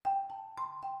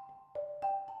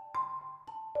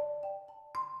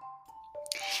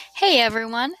Hey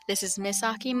everyone, this is Miss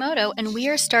Akimoto, and we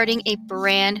are starting a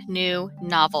brand new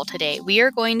novel today. We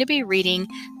are going to be reading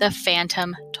The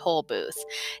Phantom Tollbooth.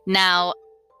 Now,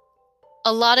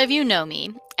 a lot of you know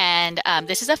me, and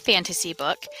this is a fantasy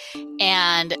book,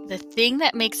 and the thing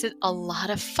that makes it a lot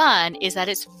of fun is that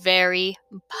it's very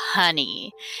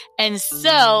punny. And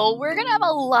so we're going to have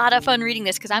a lot of fun reading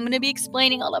this because I'm going to be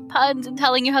explaining all the puns and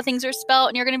telling you how things are spelled,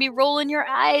 and you're going to be rolling your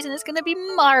eyes, and it's going to be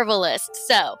marvelous.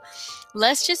 So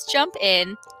let's just jump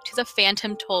in to The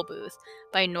Phantom Tollbooth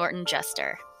by Norton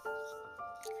Juster.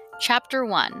 Chapter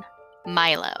 1,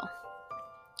 Milo.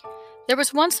 There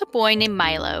was once a boy named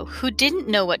Milo who didn't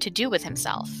know what to do with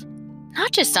himself.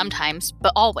 Not just sometimes,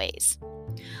 but always.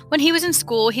 When he was in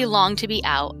school, he longed to be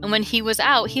out, and when he was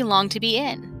out, he longed to be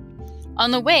in.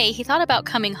 On the way, he thought about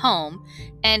coming home,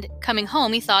 and coming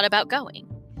home, he thought about going.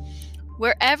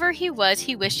 Wherever he was,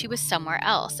 he wished he was somewhere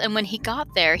else, and when he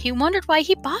got there, he wondered why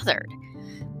he bothered.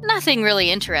 Nothing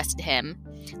really interested him,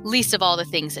 least of all the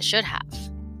things that should have.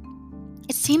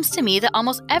 It seems to me that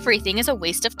almost everything is a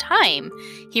waste of time,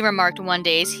 he remarked one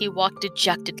day as he walked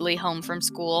dejectedly home from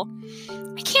school.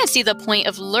 I can't see the point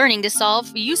of learning to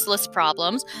solve useless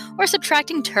problems, or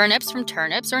subtracting turnips from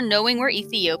turnips, or knowing where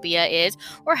Ethiopia is,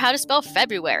 or how to spell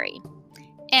February.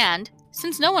 And,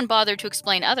 since no one bothered to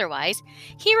explain otherwise,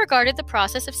 he regarded the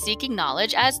process of seeking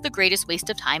knowledge as the greatest waste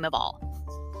of time of all.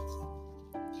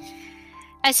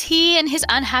 As he and his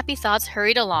unhappy thoughts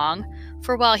hurried along,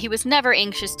 for while he was never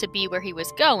anxious to be where he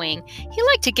was going, he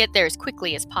liked to get there as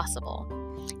quickly as possible.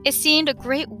 It seemed a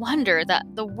great wonder that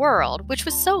the world, which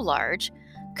was so large,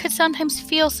 could sometimes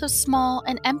feel so small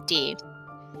and empty.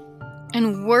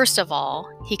 And worst of all,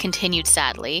 he continued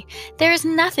sadly, there is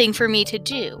nothing for me to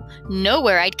do,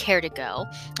 nowhere I'd care to go,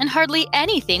 and hardly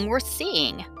anything worth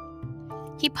seeing.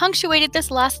 He punctuated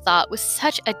this last thought with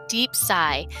such a deep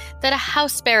sigh that a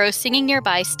house sparrow singing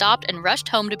nearby stopped and rushed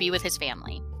home to be with his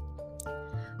family.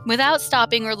 Without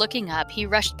stopping or looking up, he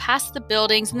rushed past the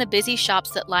buildings and the busy shops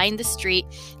that lined the street,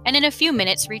 and in a few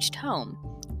minutes reached home,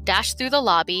 dashed through the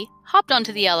lobby, hopped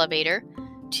onto the elevator,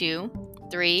 2,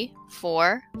 3,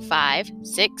 4, 5,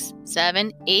 6,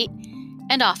 7, 8,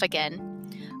 and off again,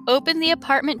 opened the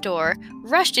apartment door,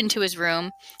 rushed into his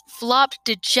room, flopped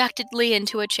dejectedly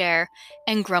into a chair,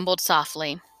 and grumbled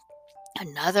softly,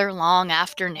 "Another long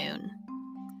afternoon."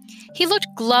 He looked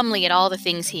glumly at all the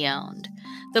things he owned.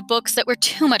 The books that were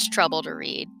too much trouble to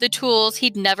read, the tools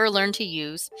he'd never learned to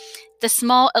use, the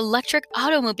small electric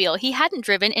automobile he hadn't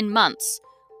driven in months,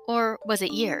 or was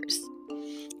it years?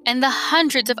 And the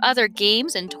hundreds of other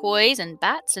games and toys and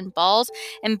bats and balls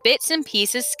and bits and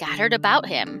pieces scattered about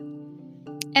him.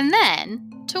 And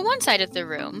then, to one side of the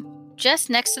room, just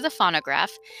next to the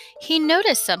phonograph, he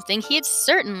noticed something he had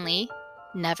certainly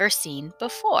never seen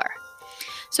before.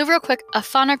 So real quick, a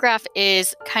phonograph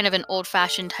is kind of an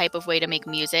old-fashioned type of way to make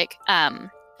music.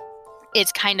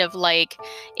 It's kind of like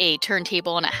a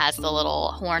turntable and it has the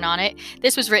little horn on it.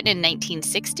 This was written in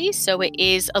 1960, so it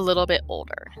is a little bit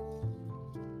older.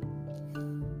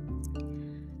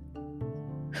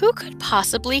 Who could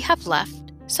possibly have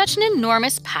left such an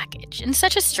enormous package and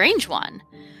such a strange one?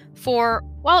 For,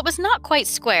 while it was not quite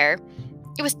square,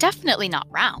 it was definitely not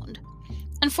round.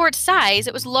 And for its size,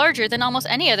 it was larger than almost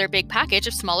any other big package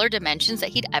of smaller dimensions that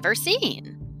he'd ever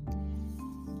seen.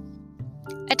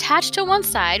 Attached to one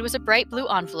side was a bright blue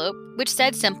envelope, which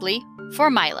said simply, "For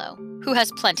Milo, who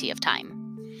has plenty of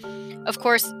time." Of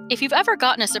course, if you've ever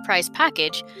gotten a surprise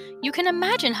package, you can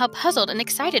imagine how puzzled and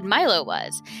excited Milo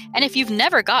was, and if you've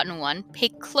never gotten one, pay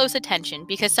close attention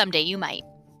because someday you might.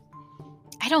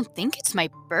 "I don't think it's my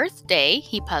birthday,"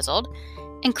 he puzzled,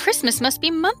 "and Christmas must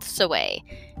be months away.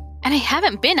 And I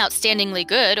haven't been outstandingly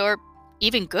good, or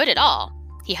even good at all,"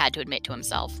 he had to admit to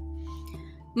himself.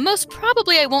 "Most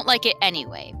probably I won't like it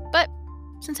anyway, but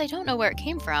since I don't know where it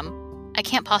came from, I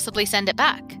can't possibly send it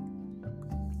back."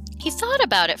 He thought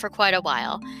about it for quite a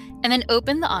while, and then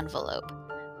opened the envelope,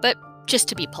 but just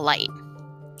to be polite.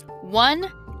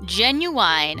 "One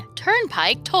genuine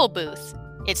turnpike toll booth,"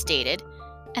 it stated,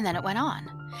 and then it went on.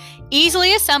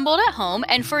 "Easily assembled at home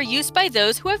and for use by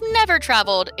those who have never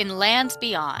traveled in lands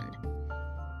beyond."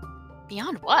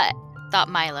 Beyond what? Thought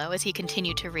Milo as he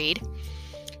continued to read.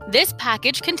 "This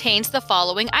package contains the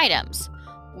following items.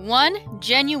 One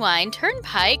genuine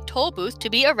turnpike toll booth to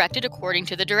be erected according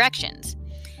to the directions.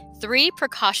 3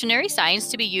 precautionary signs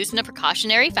to be used in a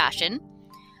precautionary fashion.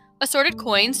 Assorted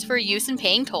coins for use in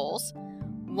paying tolls.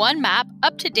 1 map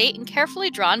up to date and carefully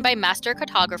drawn by master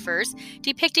cartographers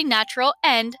depicting natural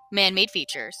and man-made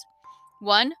features.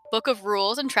 1 book of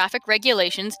rules and traffic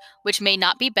regulations which may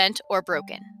not be bent or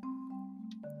broken."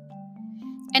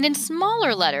 And in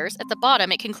smaller letters at the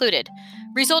bottom, it concluded,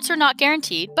 "Results are not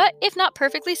guaranteed, but if not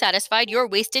perfectly satisfied, your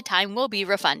wasted time will be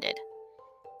refunded."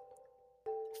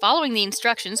 Following the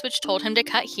instructions, which told him to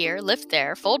cut here, lift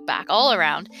there, fold back, all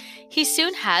around, he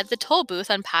soon had the toll booth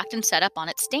unpacked and set up on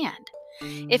its stand.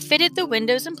 It fitted the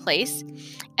windows in place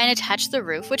and attached the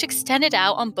roof, which extended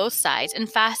out on both sides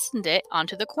and fastened it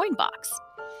onto the coin box.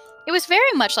 It was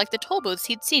very much like the toll booths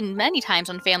he'd seen many times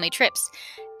on family trips,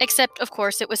 except, of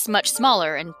course, it was much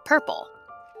smaller and purple.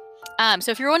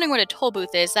 So if you're wondering what a toll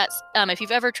booth is, that's if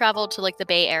you've ever traveled to like the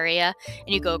Bay Area and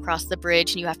you go across the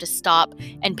bridge and you have to stop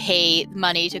and pay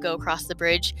money to go across the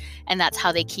bridge, and that's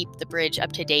how they keep the bridge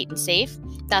up to date and safe.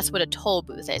 That's what a toll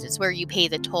booth is. It's where you pay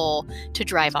the toll to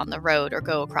drive on the road or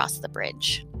go across the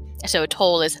bridge. So a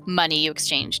toll is money you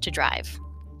exchange to drive.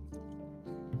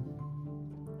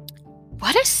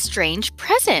 What a strange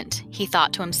present, he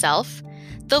thought to himself.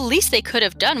 The least they could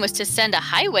have done was to send a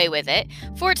highway with it,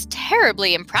 for it's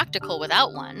terribly impractical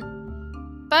without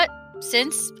one. But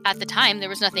since, at the time, there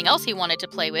was nothing else he wanted to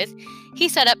play with, he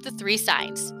set up the 3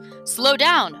 signs. "Slow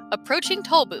down, approaching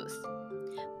toll booth.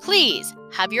 Please,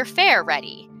 have your fare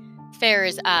ready." Fare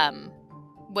is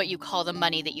what you call the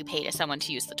money that you pay to someone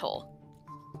to use the toll.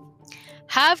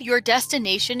 "Have your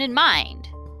destination in mind."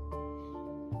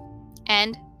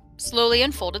 And slowly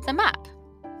unfolded the map.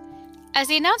 As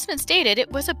the announcement stated,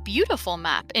 it was a beautiful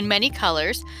map in many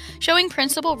colors, showing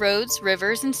principal roads,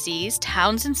 rivers and seas,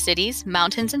 towns and cities,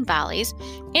 mountains and valleys,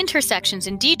 intersections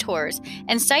and detours,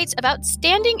 and sites of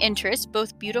outstanding interest,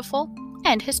 both beautiful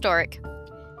and historic.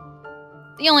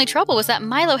 The only trouble was that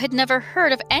Milo had never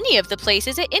heard of any of the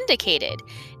places it indicated,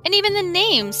 and even the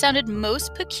names sounded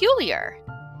most peculiar.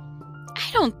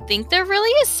 "I don't think there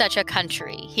really is such a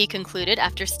country," he concluded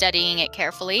after studying it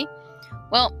carefully.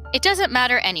 "Well, it doesn't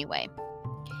matter anyway."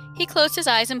 He closed his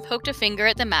eyes and poked a finger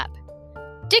at the map.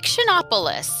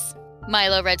 "Dictionopolis,"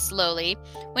 Milo read slowly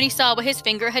when he saw what his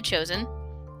finger had chosen.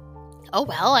 "Oh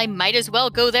well, I might as well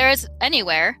go there as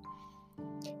anywhere."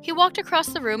 He walked across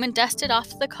the room and dusted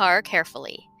off the car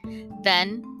carefully.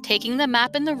 Then, taking the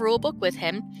map and the rulebook with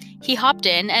him, he hopped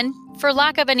in and, for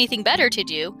lack of anything better to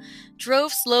do,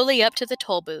 drove slowly up to the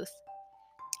toll booth.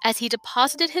 As he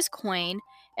deposited his coin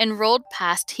and rolled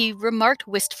past, he remarked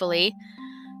wistfully,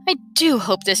 "I do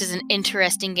hope this is an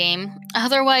interesting game,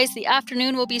 otherwise the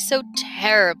afternoon will be so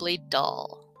terribly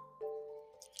dull."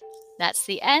 That's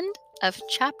the end of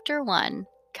Chapter 1.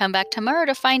 Come back tomorrow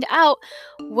to find out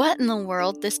what in the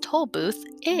world this toll booth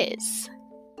is.